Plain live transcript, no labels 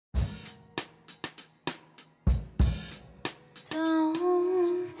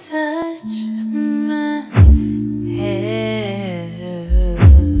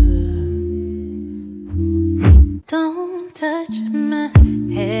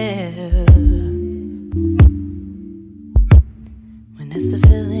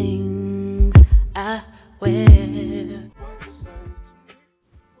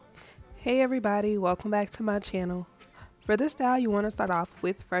everybody, welcome back to my channel. For this style you want to start off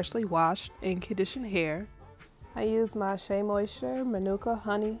with freshly washed and conditioned hair. I use my Shea Moisture, Manuka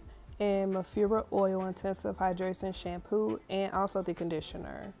Honey, and Mafura Oil Intensive Hydration Shampoo, and also the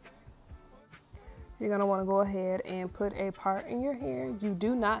conditioner. You're going to want to go ahead and put a part in your hair. You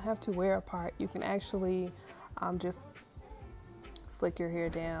do not have to wear a part. You can actually just slick your hair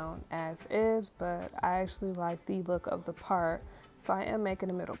down as is, but I actually like the look of the part, so I am making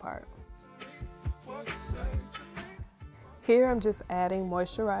a middle part. Here I'm just adding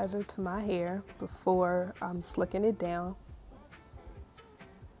moisturizer to my hair before I'm slicking it down.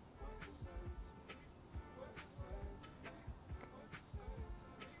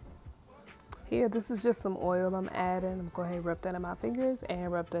 Here, this is just some oil I'm adding. I'm going to rub that in my fingers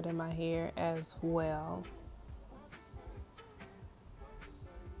and rub that in my hair as well.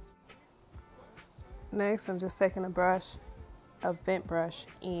 Next, I'm just taking a vent brush,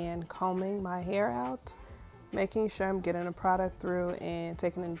 and combing my hair out, making sure I'm getting the product through and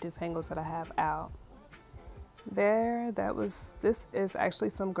taking any detangles that I have out. This is actually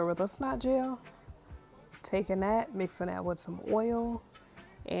some Gorilla Snot gel. Taking that, mixing that with some oil,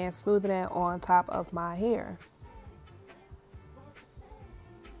 and smoothing it on top of my hair.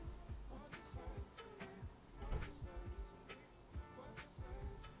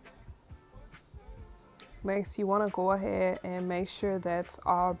 Next, you want to go ahead and make sure that's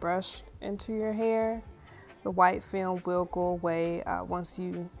all brushed into your hair. The white film will go away once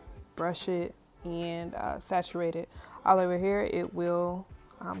you brush it and saturate it all over here. It will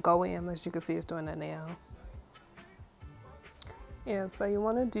go in, as you can see it's doing that now. And so you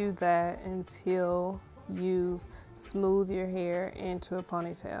want to do that until you smooth your hair into a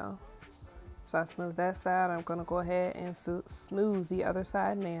ponytail. So I smooth that side. I'm going to go ahead and smooth the other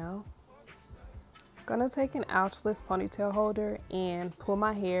side now. I'm going to take an Ouchless ponytail holder and pull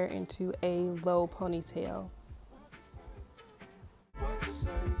my hair into a low ponytail.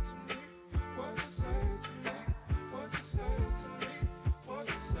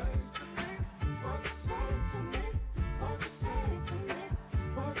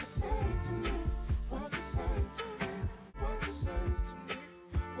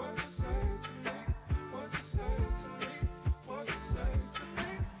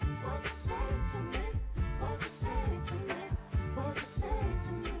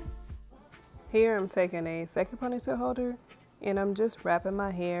 Here I'm taking a second ponytail holder and I'm just wrapping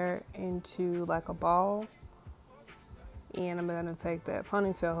my hair into like a ball, and I'm going to take that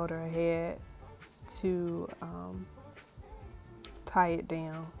ponytail holder ahead to tie it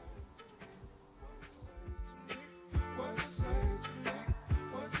down.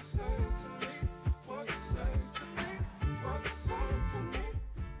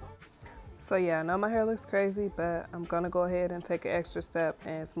 So yeah, I know my hair looks crazy, but I'm going to go ahead and take an extra step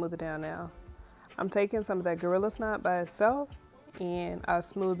and smooth it down now. I'm taking some of that Gorilla Snot by itself and I'm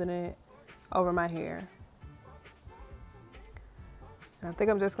smoothing it over my hair. And I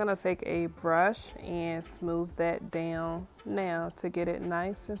think I'm just going to take a brush and smooth that down now to get it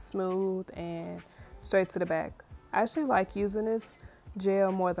nice and smooth and straight to the back. I actually like using this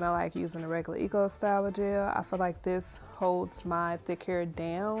gel more than I like using the regular Eco Style gel. I feel like this holds my thick hair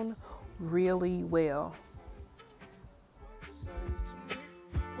down really well.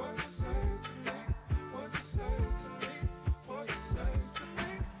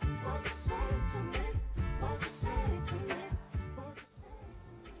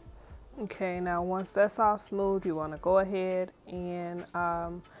 Okay, now once that's all smooth, you want to go ahead and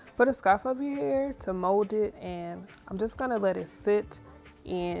put a scarf over your hair to mold it, and I'm just going to let it sit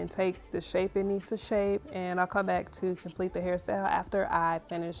and take the shape it needs to shape, and I'll come back to complete the hairstyle after I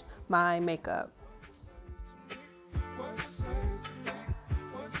finish my makeup.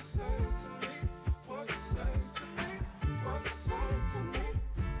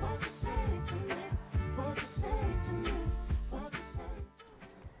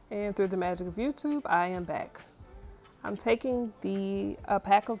 And through the magic of YouTube, I am back. I'm taking a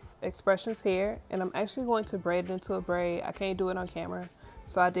pack of Xpressions hair and I'm actually going to braid it into a braid. I can't do it on camera,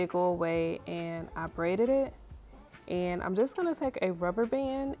 so I did go away and I braided it. And I'm just going to take a rubber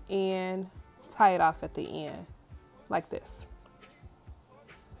band and tie it off at the end, like this.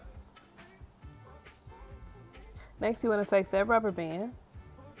 Next, you want to take that rubber band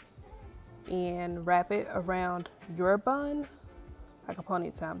and wrap it around your bun like a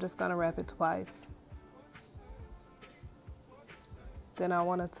ponytail. I'm just going to wrap it twice. Then I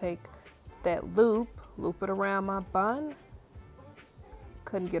want to take that loop it around my bun.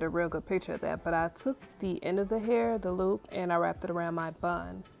 Couldn't get a real good picture of that, but I took the end of the hair, the loop, and I wrapped it around my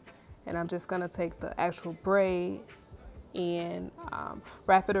bun. And I'm just going to take the actual braid and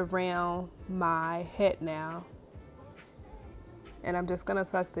wrap it around my head now. And I'm just gonna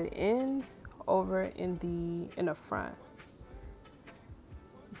tuck the end over in the front.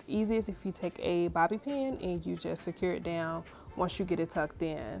 It's easiest if you take a bobby pin and you just secure it down once you get it tucked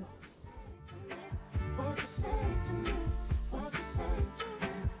in.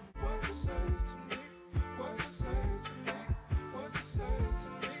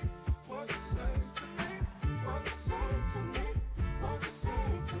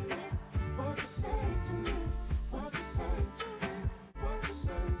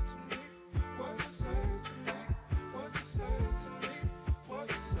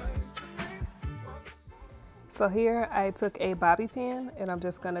 So here I took a bobby pin and I'm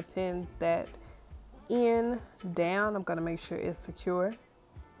just gonna pin that end down. I'm gonna make sure it's secure.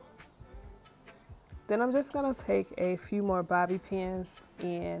 Then I'm just gonna take a few more bobby pins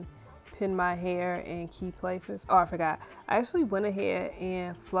and pin my hair in key places. Oh, I forgot. I actually went ahead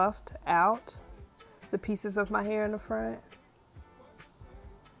and fluffed out the pieces of my hair in the front.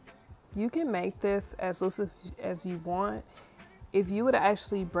 You can make this as loose as you want. If you would have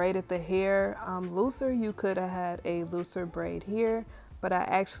actually braided the hair looser, you could have had a looser braid here, but I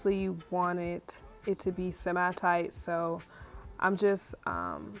actually wanted it to be semi-tight, so I'm just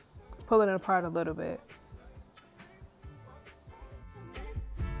pulling it apart a little bit.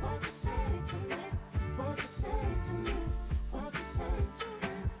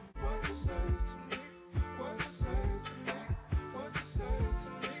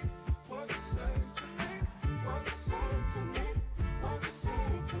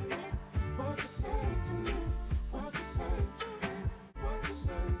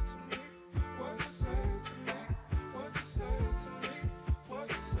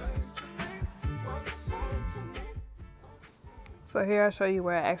 So here I show you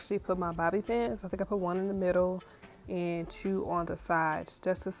where I actually put my bobby pins. I think I put one in the middle and two on the sides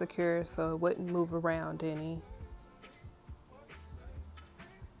just to secure so it wouldn't move around any.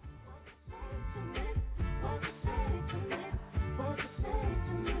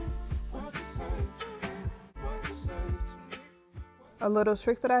 A little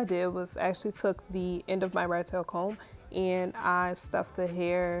trick that I did was actually took the end of my rat tail comb and I stuffed the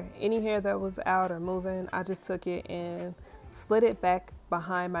hair, any hair that was out or moving, I just took it and slid it back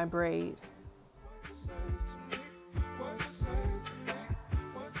behind my braid.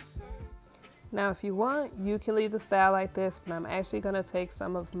 Now if you want, you can leave the style like this, but I'm actually going to take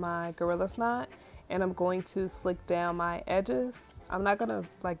some of my Gorilla Snot and I'm going to slick down my edges. I'm not going to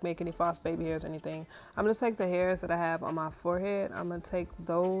like make any false baby hairs or anything. I'm going to take the hairs that I have on my forehead. I'm going to take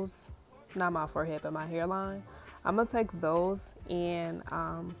those, not my forehead, but my hairline. I'm going to take those and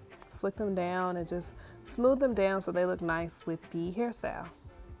slick them down and just smooth them down so they look nice with the hairstyle.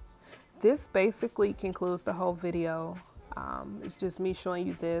 This basically concludes the whole video. It's just me showing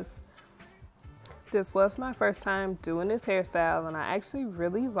you this. This was my first time doing this hairstyle and I actually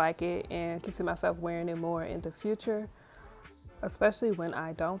really like it and can see myself wearing it more in the future, especially when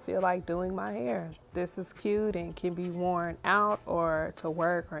I don't feel like doing my hair. This is cute and can be worn out or to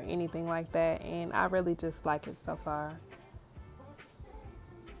work or anything like that, and I really just like it so far.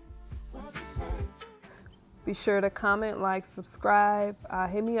 Be sure to comment, like, subscribe.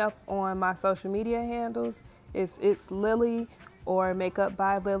 Hit me up on my social media handles. It's Lily or Makeup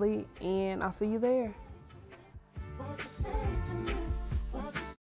by Lily, and I'll see you there.